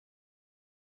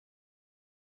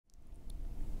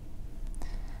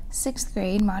6th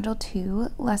grade, Module 2,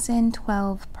 Lesson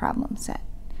 12 problem set.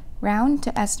 Round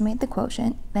to estimate the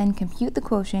quotient, then compute the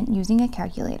quotient using a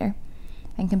calculator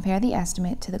and compare the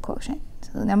estimate to the quotient.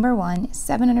 So number 1 is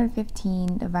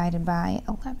 715 divided by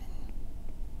 11.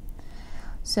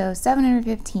 So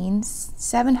 715,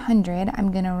 700,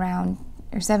 I'm going to round,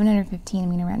 or 715, I'm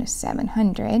going to round to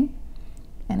 700.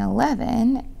 And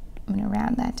 11, I'm going to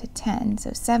round that to 10.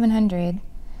 So 700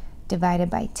 divided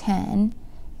by 10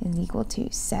 is equal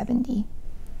to 70.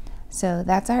 So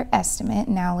that's our estimate.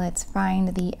 Now let's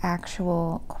find the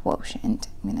actual quotient.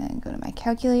 I'm going to go to my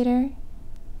calculator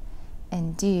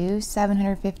and do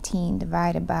 715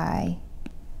 divided by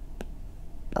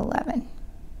 11.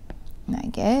 And I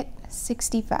get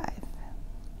 65.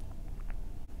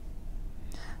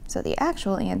 So the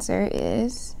actual answer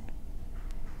is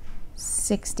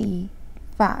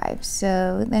 65.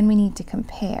 So then we need to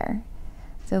compare.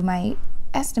 So my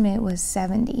estimate was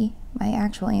 70. My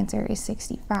actual answer is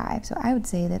 65. So I would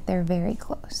say that they're very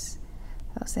close.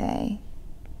 I'll say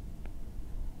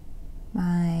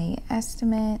my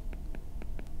estimate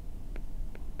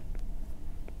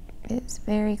is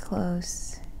very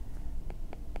close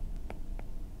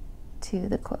to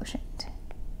the quotient.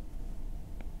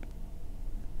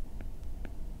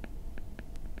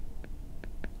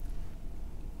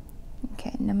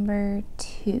 Okay, number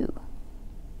 2.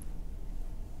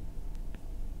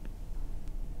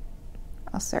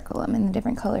 I'll circle them in a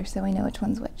different color so we know which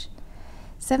one's which.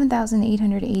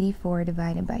 7,884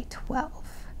 divided by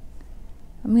 12.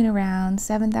 I'm going to round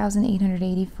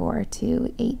 7,884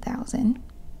 to 8,000.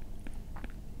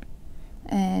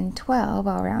 And 12,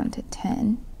 I'll round to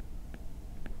 10.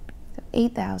 So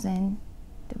 8,000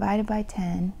 divided by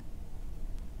 10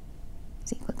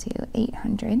 is equal to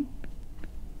 800.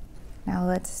 Now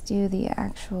let's do the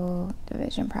actual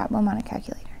division problem on a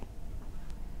calculator.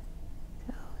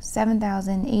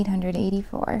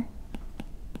 7,884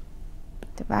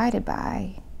 divided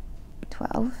by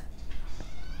 12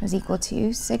 is equal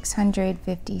to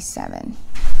 657.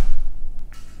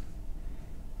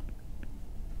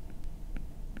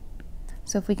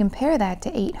 So if we compare that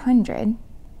to 800, I'm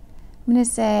going to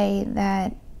say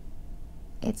that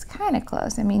it's kind of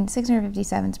close. I mean,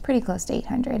 657 is pretty close to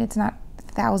 800. It's not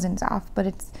thousands off, but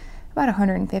it's about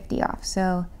 150 off.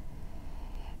 So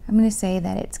I'm going to say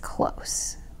that it's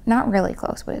close. Not really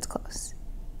close, but it's close.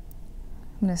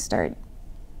 I'm going to start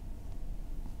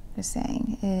just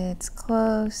saying it's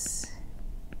close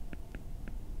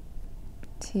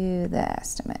to the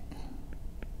estimate.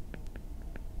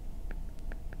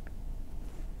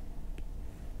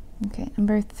 Okay,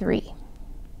 number 3.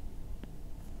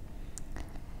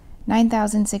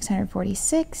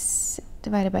 9,646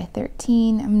 divided by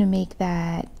 13. I'm going to make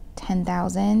that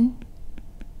 10,000.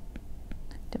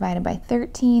 Divided by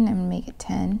 13, I'm going to make it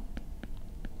 10.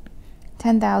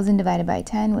 10,000 divided by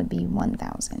 10 would be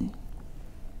 1,000.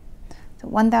 So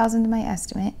 1,000 is my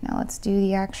estimate. Now let's do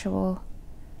the actual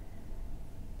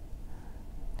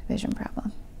division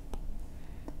problem.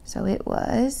 So it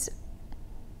was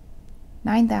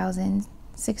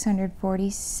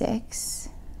 9,646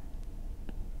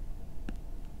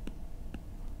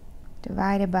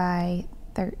 divided by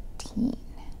 13.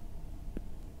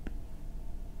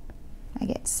 I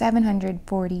get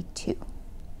 742.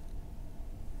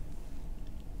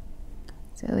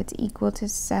 So it's equal to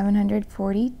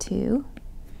 742.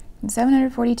 And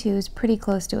 742 is pretty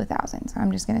close to 1,000. So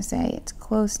I'm just going to say it's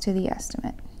close to the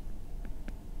estimate.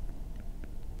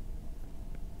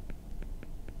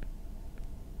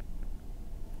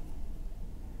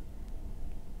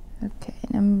 Okay,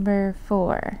 number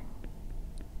 4.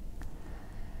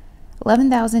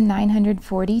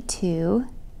 11,942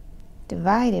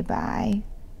 divided by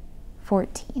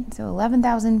 14. So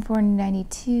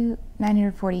 11,942.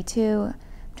 I'm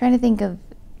trying to think of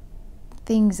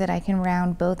things that I can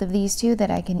round both of these to that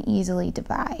I can easily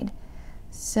divide.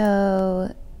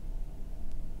 So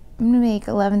I'm going to make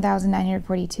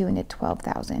 11,942 into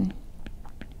 12,000.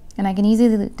 And I can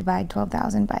easily divide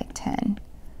 12,000 by 10.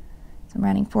 So I'm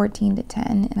rounding 14 to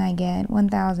 10, and I get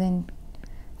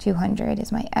 1,200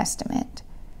 is my estimate.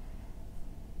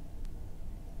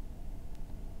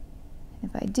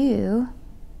 If I do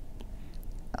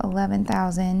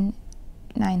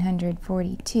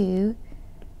 11,942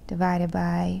 divided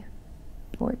by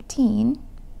 14,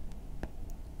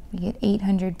 we get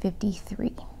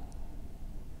 853.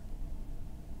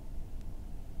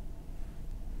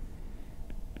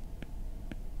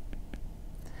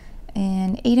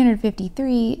 And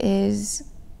 853 is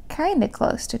kind of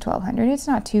close to 1,200. It's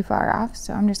not too far off,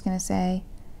 so I'm just going to say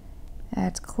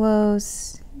that's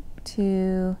close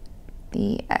to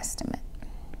the estimate.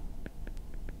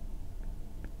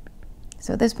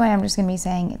 So at this point, I'm just going to be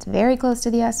saying it's very close to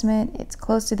the estimate, it's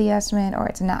close to the estimate, or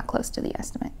it's not close to the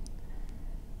estimate.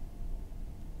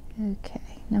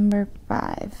 Okay, number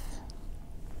 5.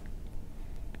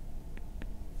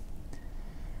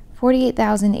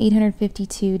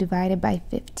 48,852 divided by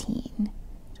 15.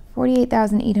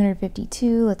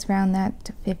 48,852, let's round that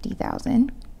to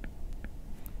 50,000.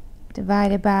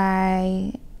 Divided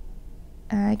by,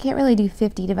 I can't really do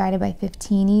 50 divided by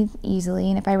 15 easily,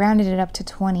 and if I rounded it up to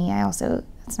 20,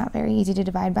 that's not very easy to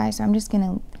divide by, so I'm just going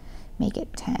to make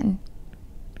it 10,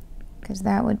 because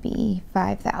that would be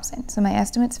 5,000. So my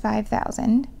estimate's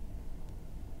 5,000,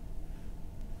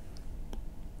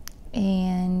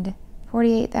 and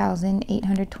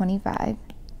 48,825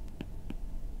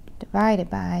 divided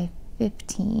by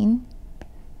 15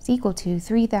 is equal to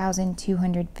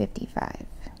 3,255.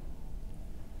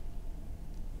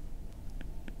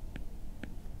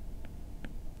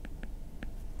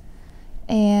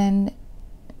 And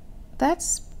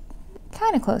that's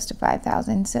kind of close to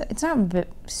 5,000, so it's not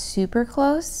super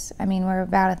close. I mean, we're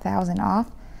about 1,000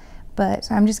 off, but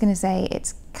so I'm just going to say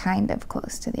it's kind of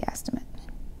close to the estimate.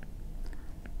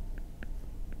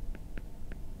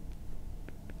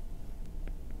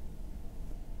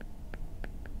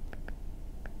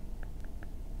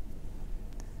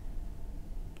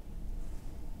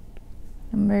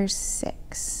 Number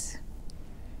 6.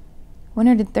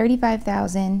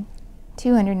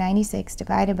 135,296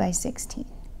 divided by 16.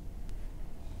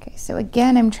 Okay, so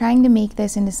again, I'm trying to make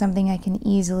this into something I can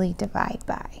easily divide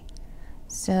by.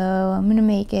 So I'm going to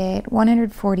make it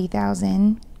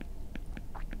 140,000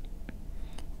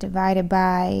 divided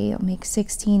by, I'll make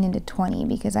 16 into 20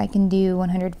 because I can do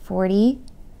 140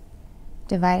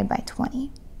 divided by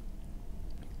 20.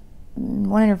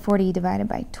 140 divided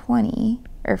by 20,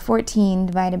 or 14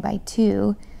 divided by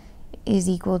 2 is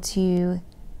equal to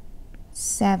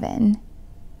 7.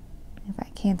 If I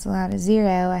cancel out a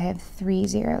 0, I have 3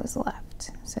 zeros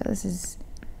left. So this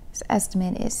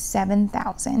estimate is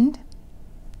 7,000.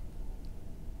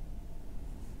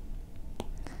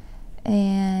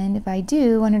 And if I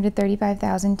do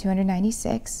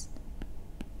 135,296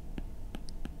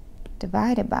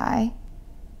 divided by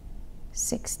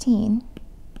 16,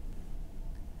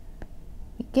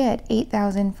 we get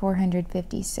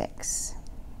 8,456.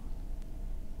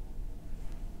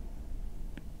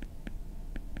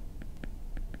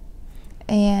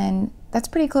 And that's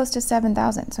pretty close to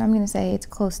 7,000, so I'm going to say it's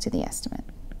close to the estimate.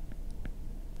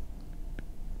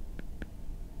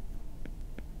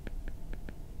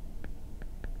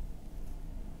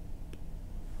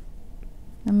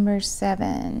 Number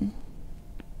 7.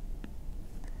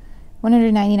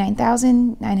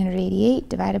 199,988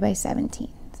 divided by 17.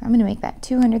 So I'm going to make that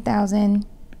 200,000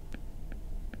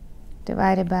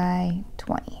 divided by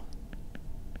 20.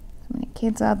 I'm going to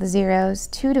cancel out the zeros.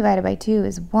 2 divided by 2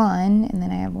 is 1, and then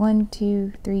I have 1,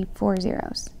 2, 3, 4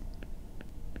 zeros.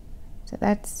 So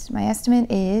my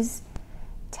estimate is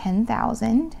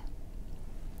 10,000.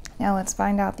 Now let's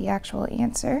find out the actual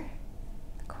answer,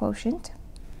 the quotient.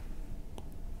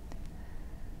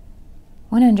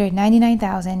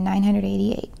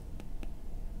 199,988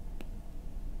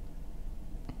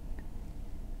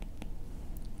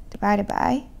 divided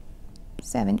by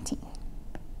 17.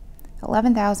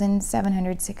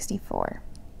 11,764.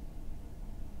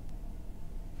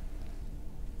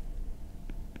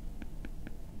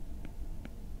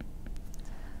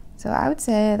 So I would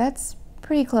say that's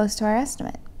pretty close to our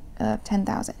estimate of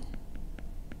 10,000.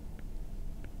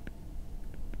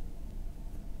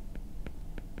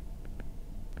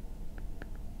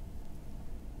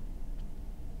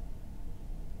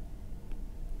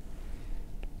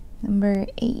 Number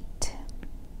 8.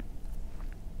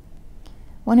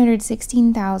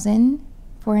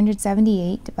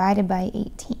 116,478 divided by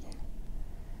 18.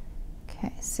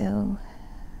 Okay, so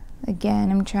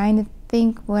again, I'm trying to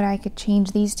think what I could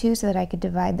change these to so that I could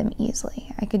divide them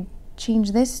easily. I could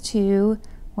change this to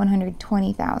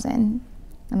 120,000,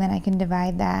 and then I can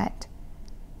divide that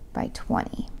by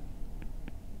 20.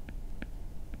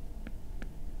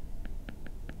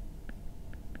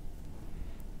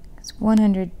 It's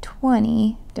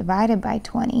 120 divided by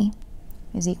 20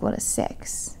 is equal to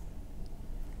 6.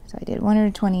 So I did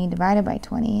 120 divided by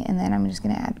 20, and then I'm just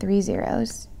going to add 3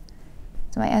 zeros.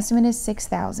 So my estimate is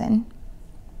 6,000.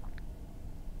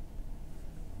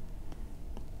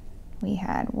 We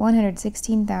had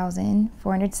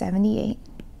 116,478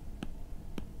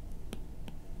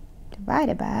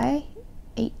 divided by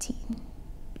 18.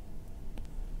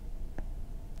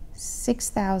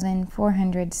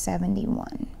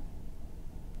 6,471.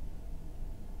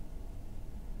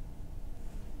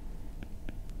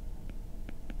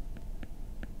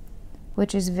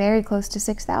 which is very close to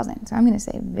 6,000. So I'm going to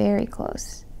say very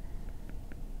close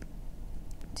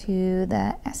to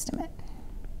the estimate.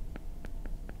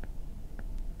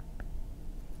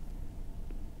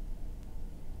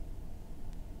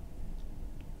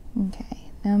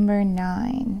 Okay, number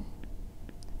 9.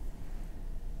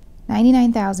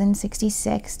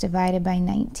 99,066 divided by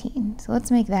 19. So let's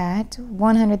make that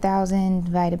 100,000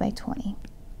 divided by 20.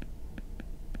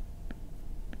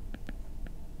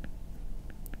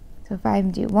 So if I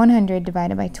do 100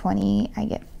 divided by 20, I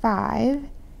get 5. And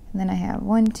then I have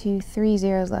 1, 2, 3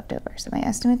 zeros left over. So my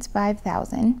estimate's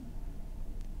 5,000.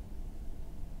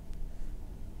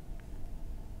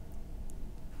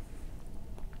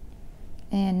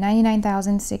 And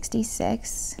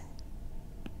 99,066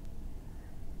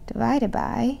 divided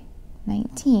by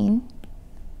 19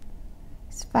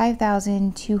 is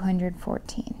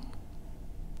 5,214.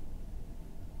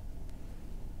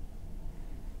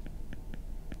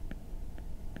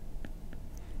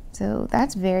 So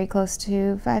that's very close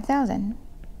to 5,000.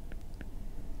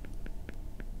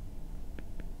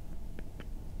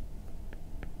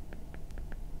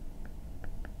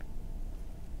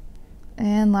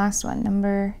 And last one,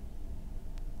 number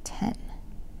 10.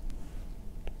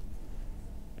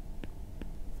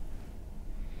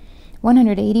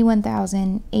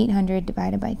 181,800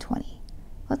 divided by 20.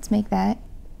 Let's make that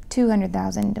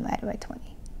 200,000 divided by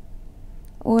 20.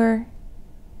 Or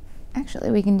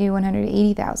actually, we can do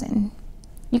 180,000.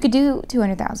 You could do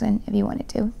 200,000 if you wanted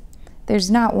to. There's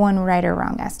not one right or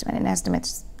wrong estimate. An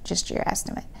estimate's just your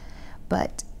estimate.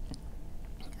 But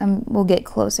we'll get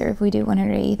closer if we do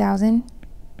 180,000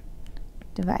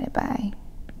 divided by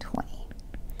 20.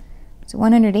 So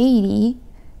 180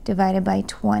 divided by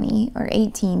 20, or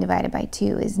 18 divided by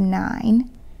 2 is 9.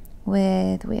 We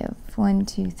have 1,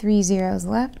 2, 3 zeros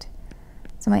left.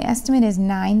 So my estimate is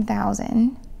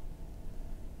 9,000.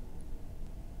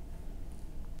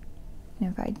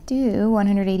 And if I do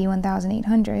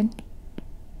 181,800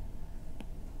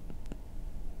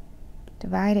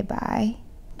 divided by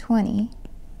 20,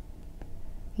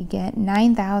 you get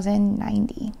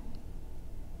 9,090.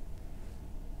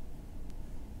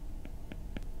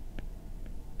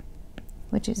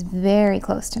 Which is very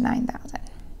close to 9,000.